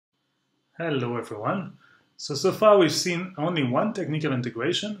Hello everyone. So far we've seen only one technique of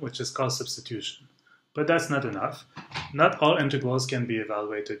integration, which is called substitution. But that's not enough. Not all integrals can be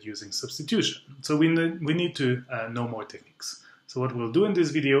evaluated using substitution. So we need to know more techniques. So what we'll do in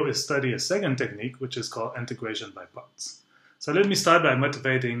this video is study a second technique, which is called integration by parts. So let me start by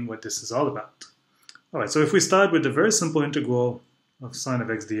motivating what this is all about. Alright, so if we start with the very simple integral of sine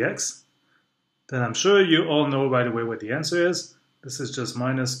of x dx, then I'm sure you all know right away what the answer is. This is just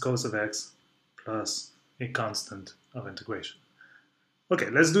minus cos of x plus a constant of integration. Okay,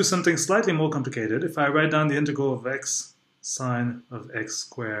 let's do something slightly more complicated. If I write down the integral of x sine of x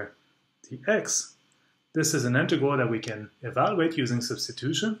squared dx, this is an integral that we can evaluate using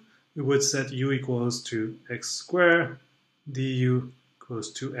substitution. We would set u equals to x squared du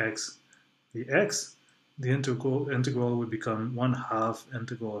equals 2x dx. The integral would become 1/2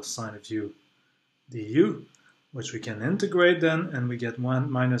 integral of sine of u du, which we can integrate then, and we get 1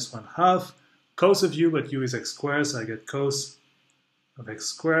 minus 1/2 cos of u, but u is x squared, so I get cos of x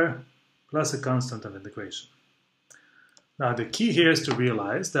squared plus a constant of integration. Now the key here is to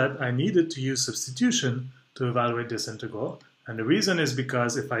realize that I needed to use substitution to evaluate this integral, and the reason is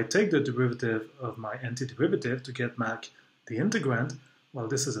because if I take the derivative of my antiderivative to get back the integrand, well,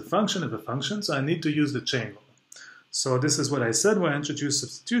 this is a function of a function, so I need to use the chain rule. So this is what I said when I introduced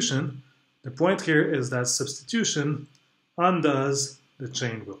substitution. The point here is that substitution undoes the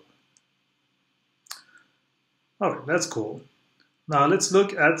chain rule. Alright, that's cool. Now let's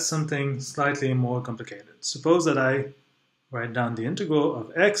look at something slightly more complicated. Suppose that I write down the integral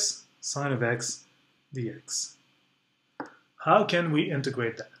of x sine of x dx. How can we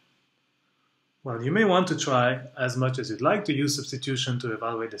integrate that? Well, you may want to try as much as you'd like to use substitution to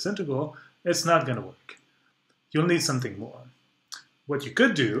evaluate this integral. It's not going to work. You'll need something more. What you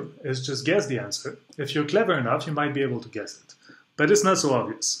could do is just guess the answer. If you're clever enough, you might be able to guess it. But it's not so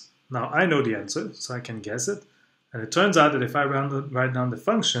obvious. Now I know the answer, so I can guess it. And it turns out that if I write down the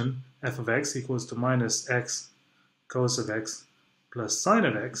function f of x equals to minus x cos of x plus sine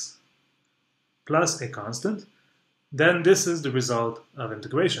of x plus a constant, then this is the result of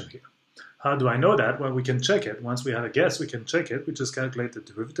integration here. How do I know that? Well, we can check it. Once we have a guess, we can check it. We just calculate the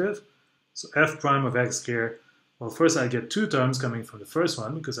derivative. So f prime of x here, well, first I get two terms coming from the first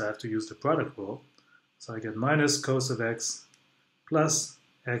one because I have to use the product rule. So I get minus cos of x plus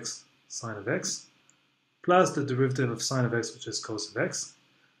x sine of x plus the derivative of sine of x, which is cos of x.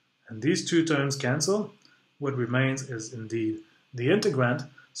 And these two terms cancel. What remains is indeed the integrand.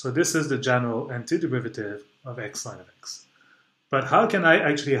 So this is the general antiderivative of x sine of x. But how can I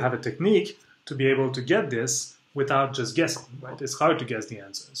actually have a technique to be able to get this without just guessing, right? It's hard to guess the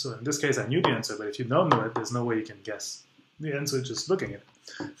answer. So in this case, I knew the answer, but if you don't know it, there's no way you can guess the answer just looking at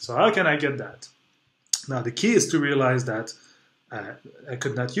it. So how can I get that? Now the key is to realize that I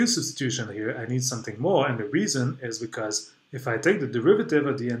could not use substitution here. I need something more, and the reason is because if I take the derivative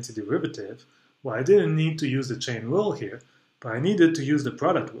of the antiderivative, well, I didn't need to use the chain rule here, but I needed to use the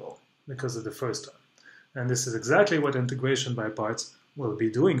product rule because of the first term. And this is exactly what integration by parts will be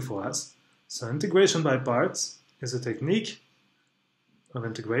doing for us. So integration by parts is a technique of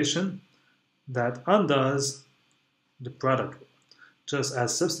integration that undoes the product rule. Just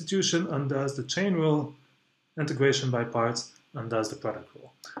as substitution undoes the chain rule, integration by parts undoes the product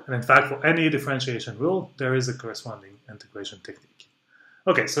rule. And in fact, for any differentiation rule, there is a corresponding integration technique.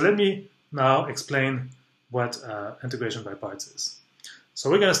 Okay, so let me now explain what integration by parts is. So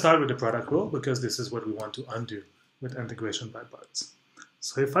we're going to start with the product rule because this is what we want to undo with integration by parts.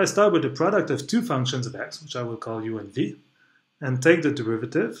 So if I start with the product of two functions of x, which I will call u and v, and take the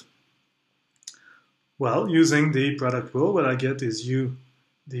derivative, well, using the product rule, what I get is u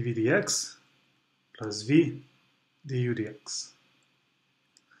dv dx plus v du dx.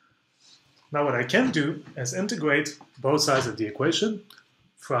 Now what I can do is integrate both sides of the equation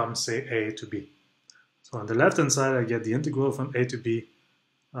from, say, a to b. So on the left-hand side, I get the integral from a to b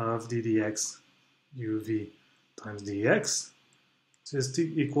of d dx uv times dx, which is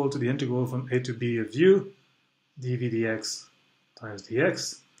equal to the integral from a to b of u dv dx times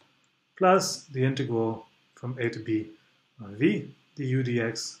dx, plus the integral from a to b of v du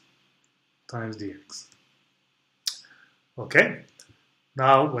dx times dx. Okay,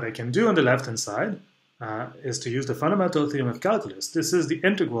 now what I can do on the left-hand side is to use the fundamental theorem of calculus. This is the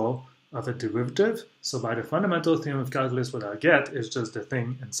integral of a derivative. So by the fundamental theorem of calculus, what I get is just the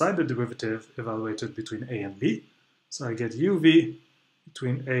thing inside the derivative evaluated between a and b. So I get uv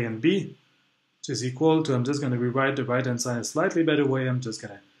between a and b, which is equal to, I'm just going to rewrite the right-hand side in a slightly better way. I'm just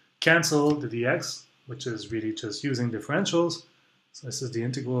going to cancel the dx, which is really just using differentials. So this is the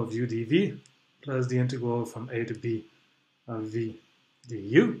integral of u dv plus the integral from a to b of v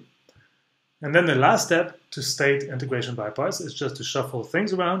du. And then the last step to state integration by parts is just to shuffle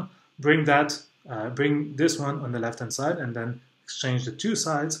things around, bring this one on the left-hand side, and then exchange the two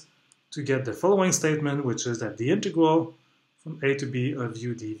sides to get the following statement, which is that the integral from a to b of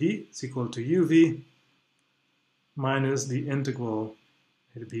u dv is equal to uv minus the integral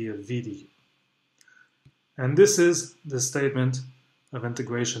a to b of v du. And this is the statement of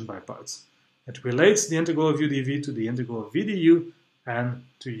integration by parts. It relates the integral of u dv to the integral of v du and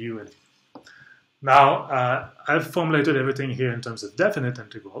to u and v. Now, I've formulated everything here in terms of definite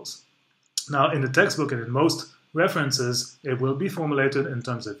integrals. Now, in the textbook and in most references, it will be formulated in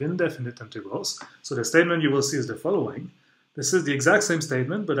terms of indefinite integrals. So the statement you will see is the following. This is the exact same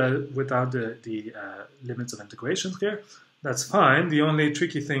statement, but without the limits of integration here. That's fine. The only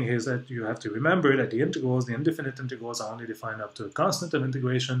tricky thing is that you have to remember that the integrals, the indefinite integrals, are only defined up to a constant of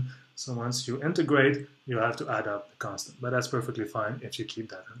integration. So once you integrate, you have to add up the constant. But that's perfectly fine if you keep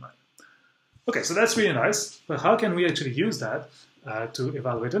that in mind. Okay, so that's really nice, but how can we actually use that to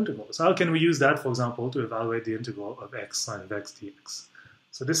evaluate integrals? How can we use that, for example, to evaluate the integral of x sine of x dx?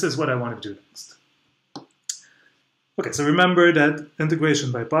 So this is what I want to do next. Okay, so remember that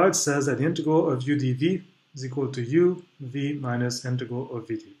integration by parts says that the integral of u dv is equal to u v minus integral of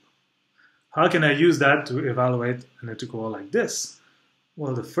v du. How can I use that to evaluate an integral like this?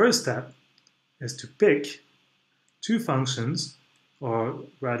 Well, the first step is to pick two functions, or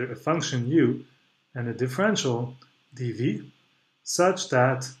rather a function u and a differential dv, such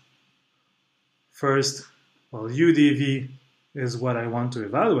that first, well, u dv is what I want to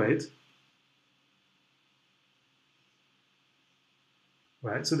evaluate,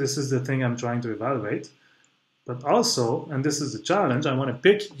 right? So this is the thing I'm trying to evaluate, but also, and this is the challenge, I want to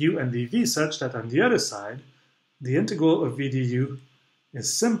pick u and dv such that on the other side, the integral of v du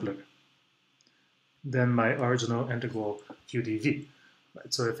is simpler than my original integral u dv.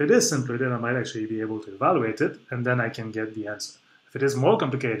 Right, so if it is simpler, then I might actually be able to evaluate it, and then I can get the answer. If it is more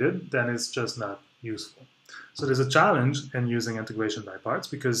complicated, then it's just not useful. So there's a challenge in using integration by parts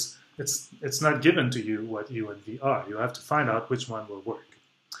because it's not given to you what u and v are. You have to find out which one will work.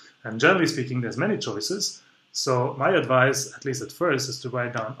 And generally speaking, there's many choices. So my advice, at least at first, is to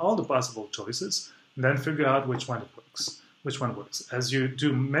write down all the possible choices and then figure out which one works. As you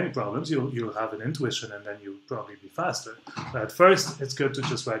do many problems, you'll have an intuition and then you'll probably be faster. But at first, it's good to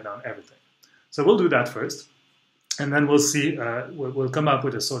just write down everything. So we'll do that first, and then we'll see, we'll come up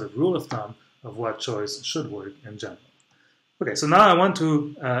with a sort of rule of thumb of what choice should work in general. Okay, so now I want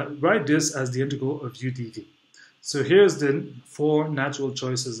to write this as the integral of u dv. So here's the four natural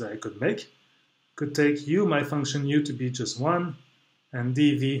choices that I could make. Could take u, my function u, to be just 1, and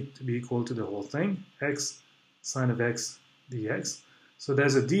dv to be equal to the whole thing, x sine of x dx. So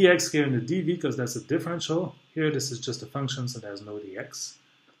there's a dx here in the dv because that's a differential. Here this is just a function, so there's no dx.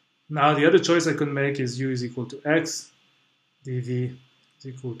 Now the other choice I could make is u is equal to x, dv is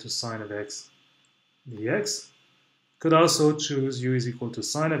equal to sine of x dx. Could also choose u is equal to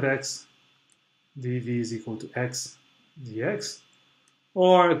sine of x, dv is equal to x dx.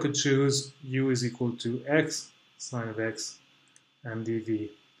 Or I could choose u is equal to x sine of x and dv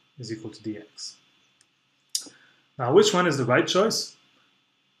is equal to dx. Now, which one is the right choice?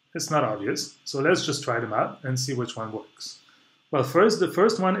 It's not obvious, so let's just try them out and see which one works. Well, first, the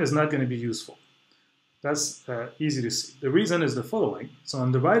first one is not going to be useful. That's easy to see. The reason is the following. So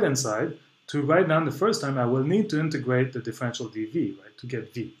on the right-hand side, to write down the first time, I will need to integrate the differential dv, right, to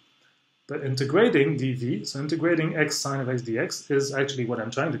get v. But integrating dv, so integrating x sine of x dx, is actually what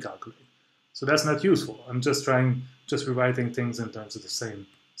I'm trying to calculate. So that's not useful. I'm just rewriting things in terms of the same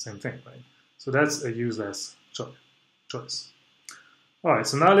thing, right? So that's a useless choice. All right,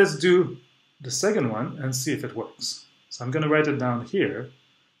 so now let's do the second one and see if it works. So I'm going to write it down here.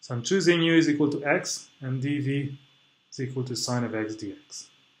 So I'm choosing u is equal to x and dv is equal to sine of x dx.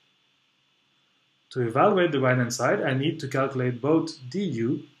 To evaluate the right-hand side, I need to calculate both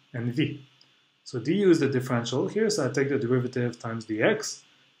du and v. So du is the differential here, so I take the derivative times dx.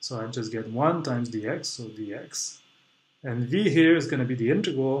 So I just get 1 times dx, so dx. And v here is going to be the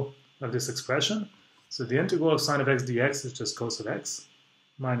integral of this expression. So the integral of sine of x dx is just cos of x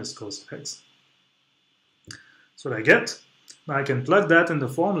minus cos of x. That's what I get. Now I can plug that in the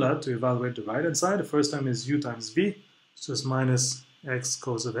formula to evaluate the right-hand side. The first term is u times v, it's just minus x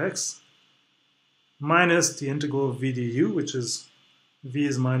cos of x, minus the integral of v du, which is v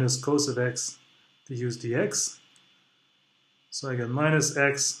is minus cos of x du dx. So I get minus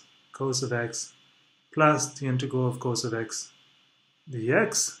x cos of x plus the integral of cos of x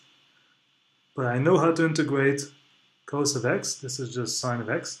dx. But I know how to integrate cos of x. This is just sine of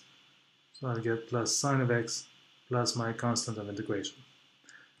x. So I'll get plus sine of x plus my constant of integration.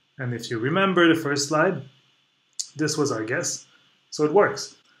 And if you remember the first slide, this was our guess, so it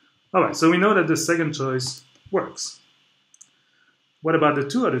works. All right, so we know that the second choice works. What about the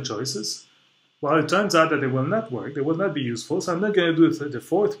two other choices? Well, it turns out that they will not work, they will not be useful, so I'm not going to do the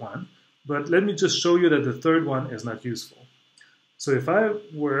fourth one, but let me just show you that the third one is not useful. So if I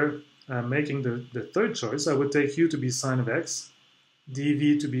were making the third choice, I would take u to be sine of x,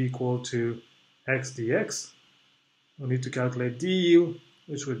 dv to be equal to x dx. We'll need to calculate du,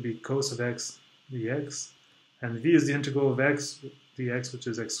 which would be cos of x dx, and v is the integral of x dx, which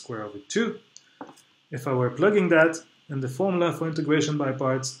is x squared over 2. If I were plugging that in the formula for integration by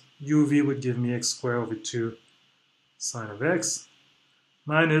parts, uv would give me x squared over 2 sine of x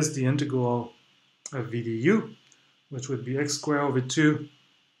minus the integral of v du, which would be x squared over 2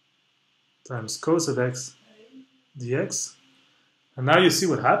 times cos of x dx. And now you see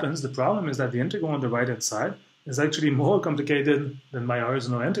what happens. The problem is that the integral on the right-hand side is actually more complicated than my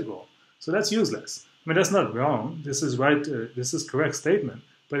original integral. So that's useless. I mean, that's not wrong. This is right. This is correct statement,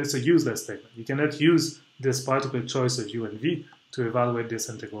 but it's a useless statement. You cannot use this particular choice of u and v to evaluate this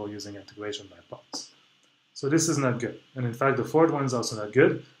integral using integration by parts. So this is not good. And in fact, the fourth one is also not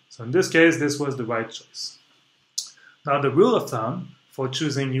good. So in this case, this was the right choice. Now, the rule of thumb for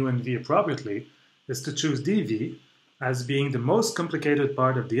choosing u and v appropriately is to choose dv as being the most complicated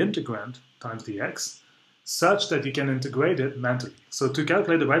part of the integrand times dx, such that you can integrate it mentally. So to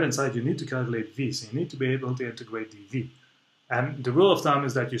calculate the right-hand side, you need to calculate v, so you need to be able to integrate dv. And the rule of thumb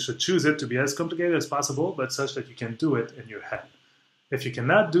is that you should choose it to be as complicated as possible, but such that you can do it in your head. If you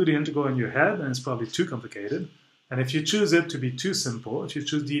cannot do the integral in your head, then it's probably too complicated. And if you choose it to be too simple, if you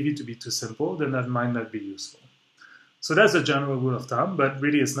choose dv to be too simple, then that might not be useful. So that's a general rule of thumb, but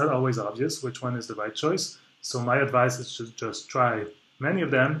really it's not always obvious which one is the right choice. So my advice is to just try many of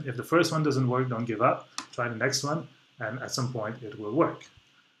them. If the first one doesn't work, don't give up. Try the next one, and at some point it will work.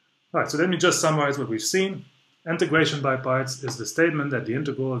 All right, so let me just summarize what we've seen. Integration by parts is the statement that the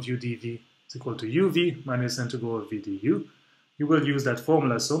integral of u dv is equal to uv minus integral of v du. You will use that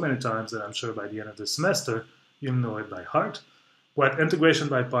formula so many times that I'm sure by the end of the semester you'll know it by heart. What integration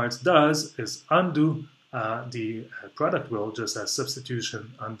by parts does is undo the product rule, just as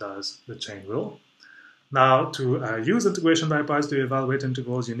substitution undoes the chain rule. Now, to use integration by parts to evaluate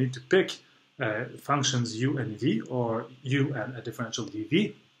integrals, you need to pick functions u and v, or u and a differential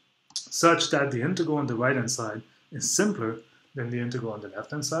dv, such that the integral on the right-hand side is simpler than the integral on the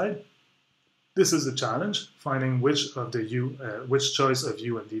left-hand side. This is the challenge, finding which choice of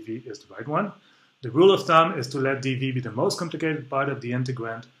u and dv is the right one. The rule of thumb is to let dv be the most complicated part of the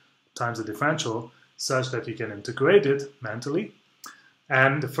integrand times the differential, such that you can integrate it mentally.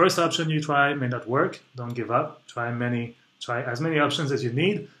 And the first option you try may not work. Don't give up. Try as many options as you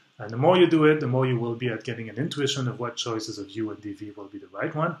need. And the more you do it, the more you will be at getting an intuition of what choices of u and dv will be the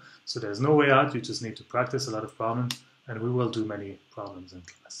right one. So there's no way out. You just need to practice a lot of problems, and we will do many problems in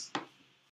class.